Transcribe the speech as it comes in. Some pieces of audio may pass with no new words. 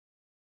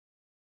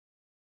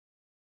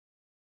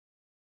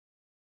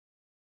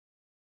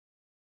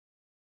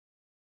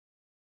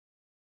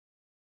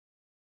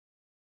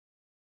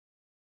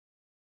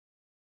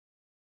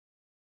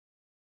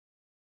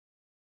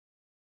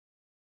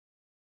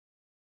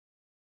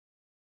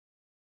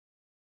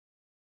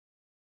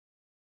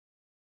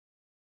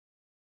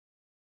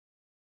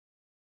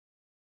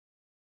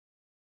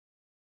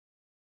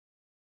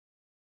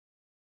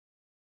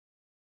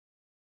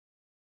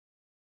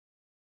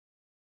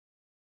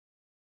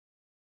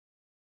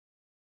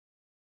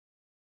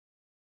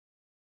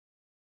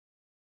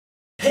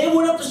Hey,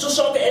 what up, it's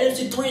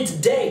JoshanquaNMC3, and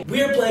today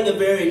we are playing a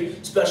very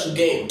special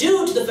game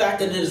due to the fact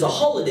that it is a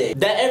holiday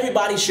that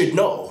everybody should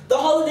know. The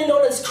holiday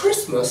known as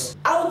Christmas.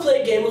 I will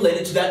play a game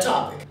related to that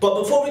topic. But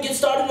before we get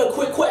started, a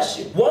quick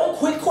question. One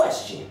quick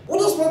question.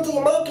 What is one thing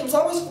Americans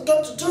always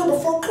forget to do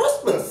before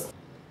Christmas?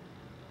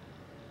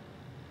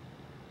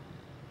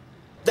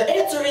 The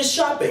answer is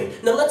shopping.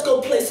 Now let's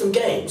go play some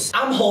games.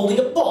 I'm holding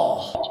a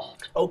ball.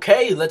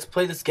 Okay, let's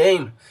play this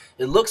game.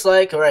 It looks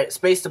like, alright,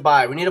 space to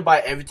buy. We need to buy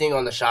everything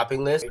on the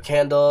shopping list. A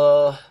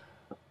candle.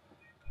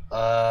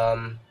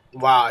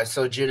 Wow, it's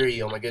so jittery.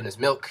 Oh my goodness.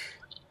 Milk.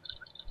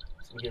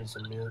 Let's get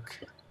some milk.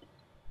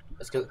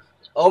 Let's go.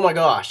 Oh my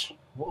gosh.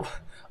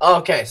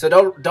 Okay, so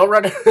don't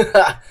run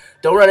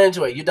don't run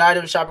into it. You died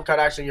of a shopping cart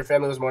accident. Your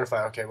family was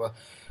mortified. Okay, well,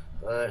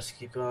 let's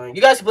keep going.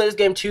 You guys can play this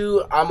game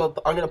too. I'm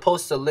gonna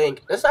post a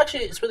link.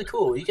 It's really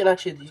cool. You can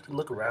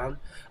look around.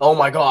 Oh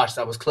my gosh,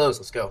 that was close.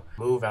 Let's go.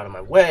 Move out of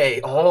my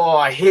way. Oh,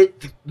 I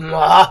hit.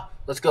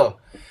 Let's go.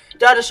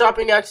 Died of a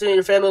shopping accident.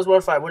 Your family was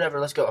mortified. Whatever.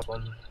 Let's go.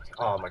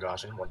 Oh my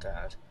gosh, I didn't want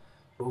that.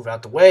 Move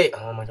out the way.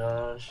 Oh my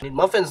gosh. I need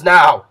muffins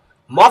now.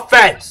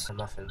 Muffins.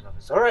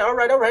 Muffins. All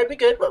right. Be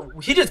good.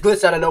 He just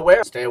glitched out of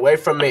nowhere. Stay away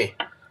from me.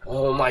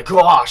 Oh my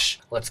gosh.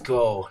 Let's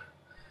go.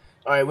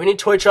 All right, we need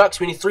toy trucks.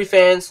 We need 3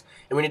 fans,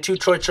 and we need 2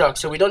 toy trucks.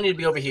 So we don't need to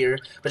be over here,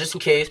 but just in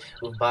case,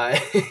 we'll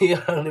buy.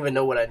 I don't even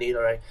know what I need.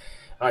 All right,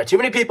 too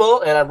many people,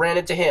 and I ran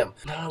into him.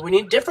 No, we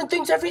need different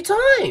things every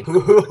time.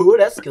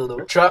 That's cool though.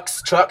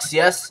 Trucks,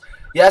 yes,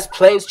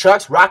 planes,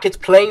 trucks, rockets,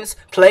 planes.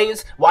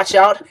 Watch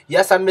out.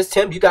 Yes, I missed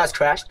him. You guys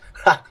crashed.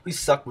 Ha, you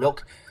suck,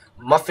 milk.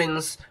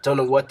 Muffins, don't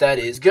know what that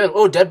is. Good.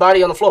 Oh, dead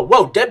body on the floor.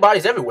 Whoa, dead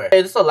bodies everywhere.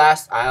 Hey, this is the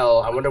last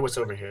aisle. I wonder what's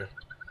over here.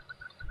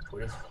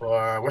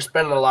 We're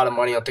spending a lot of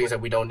money on things that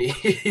we don't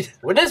need.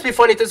 Wouldn't this be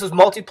funny if this was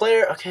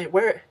multiplayer? Okay,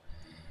 where?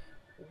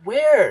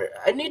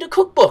 I need a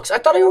cookbooks. I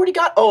thought I already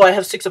got. Oh, I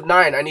have 6 of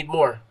 9. I need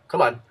more. Come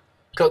on,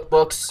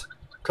 cookbooks.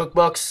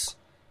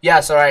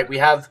 Yes, all right. We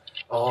have.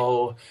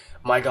 Oh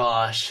my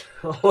gosh.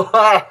 We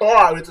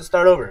have to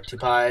start over. 2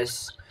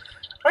 pies.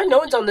 All right, no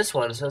one's on this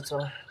one, so it's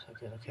all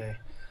okay.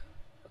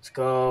 Let's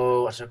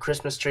go. Watch a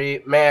Christmas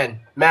tree.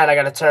 Man, I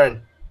gotta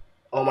turn.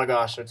 Oh my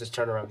gosh, I just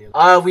turned around the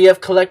other. We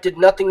have collected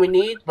nothing we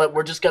need, but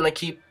we're just gonna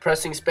keep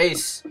pressing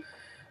space.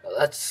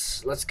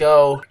 Let's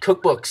go.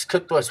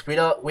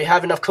 Cookbooks. We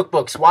have enough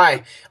cookbooks.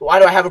 Why do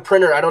I have a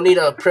printer? I don't need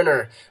a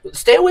printer.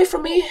 Stay away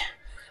from me.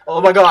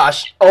 Oh my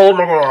gosh.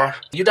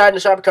 You died in a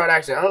shopping cart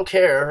accident. I don't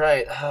care.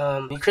 Right.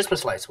 Need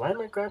Christmas lights. Why am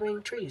I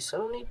grabbing trees? I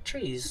don't need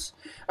trees.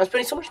 I'm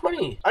spending so much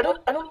money. I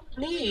don't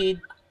need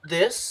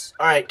this.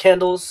 All right,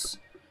 candles.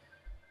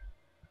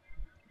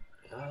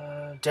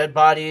 Dead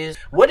bodies.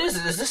 What is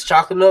it? Is this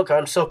chocolate milk?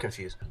 I'm so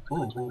confused.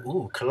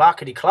 Ooh.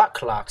 Clockety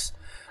clocks.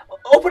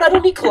 Oh, but I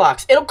don't need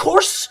clocks. And of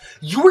course,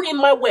 you were in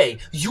my way.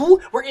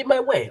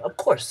 Of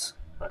course.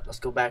 All right, let's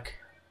go back.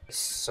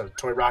 So,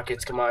 toy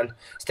rockets, come on.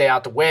 Stay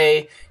out the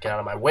way. Get out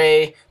of my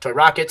way. Toy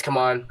rockets, come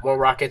on. More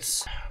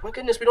rockets. My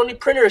goodness, we don't need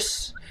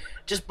printers.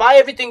 Just buy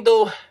everything,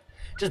 though.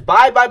 Just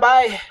buy.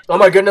 Oh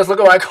my goodness, look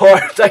at my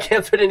cards. I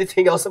can't fit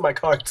anything else in my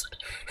cards.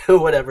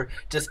 Whatever.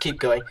 Just keep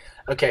going.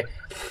 Okay.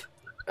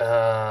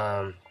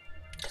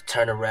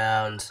 Turn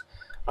around.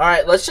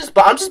 Alright, I'm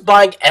just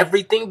buying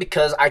everything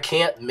because I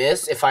can't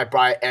miss if I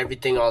buy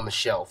everything on the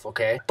shelf,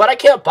 okay? But I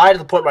can't buy to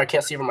the point where I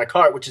can't see from my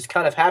cart, which is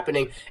kind of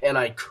happening, and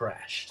I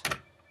crashed. Oh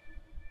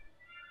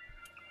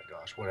my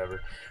gosh,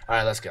 whatever.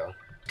 Alright, let's go.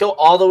 Let's go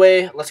all the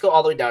way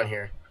down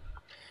here.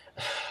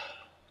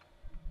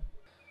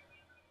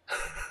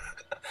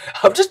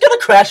 I'm just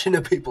gonna crash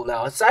into people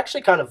now. It's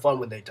actually kind of fun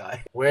when they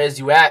die. Where is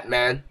you at,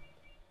 man?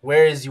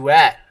 Where is you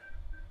at?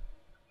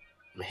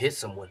 I'm gonna hit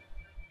someone.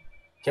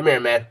 Come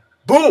here, man.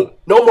 Boom!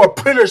 No more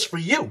printers for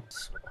you!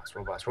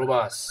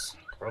 Robots.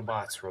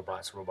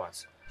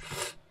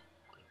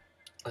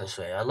 This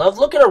way. I love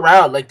looking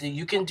around. Like,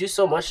 you can do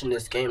so much in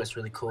this game. It's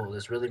really cool.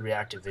 There's really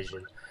reactive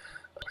vision.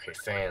 Okay,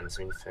 fans.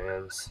 We need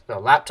fans. No,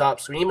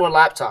 laptops. We need more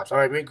laptops.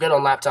 Alright, we're good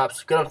on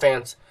laptops. Good on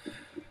fans.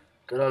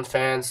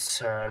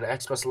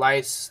 Xmas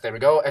lights. There we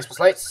go. Xmas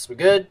lights. We're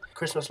good.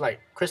 Christmas light.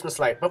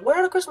 But where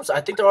are the Christmas lights?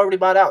 I think they're already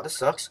bought out. This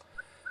sucks.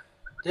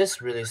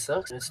 This really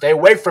sucks. Stay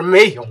away from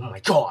me! Oh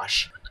my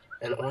gosh!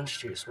 And orange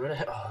juice. Where the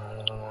heck?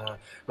 Oh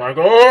my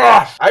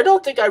gosh! I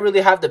don't think I really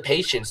have the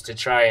patience to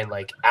try and,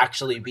 like,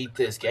 actually beat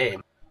this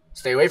game.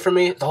 Stay away from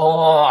me.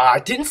 Oh, I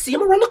didn't see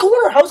him around the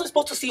corner! How was I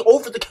supposed to see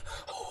over the...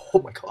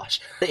 Oh my gosh.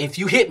 If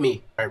you hit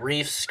me... Alright,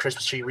 wreaths,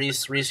 Christmas tree,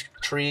 wreaths,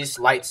 trees,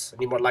 lights. I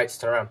need more lights.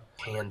 Turn around.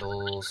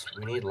 Candles.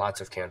 We need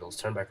lots of candles.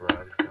 Turn back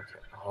around. Okay.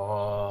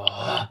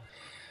 Oh...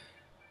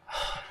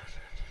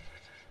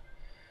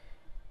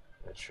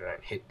 Let's try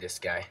and hit this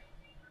guy.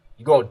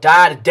 You gonna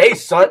die today,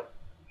 son.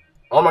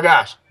 Oh my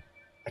gosh.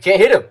 I can't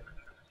hit him.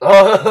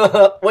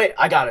 Oh, wait,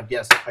 I got him.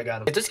 Yes, I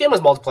got him. If this game was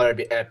multiplayer, it'd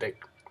be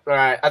epic.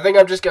 Alright, I think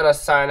I'm just gonna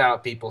sign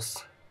out,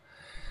 peoples.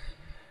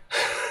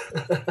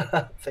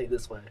 Say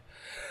this way.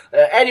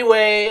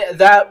 Anyway,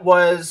 that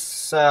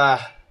was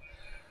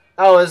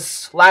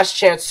Last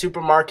Chance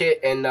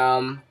Supermarket. And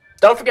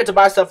don't forget to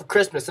buy stuff for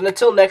Christmas. And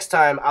until next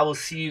time, I will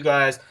see you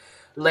guys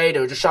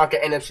later.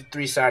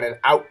 JoshanquaNMC3 signing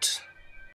out.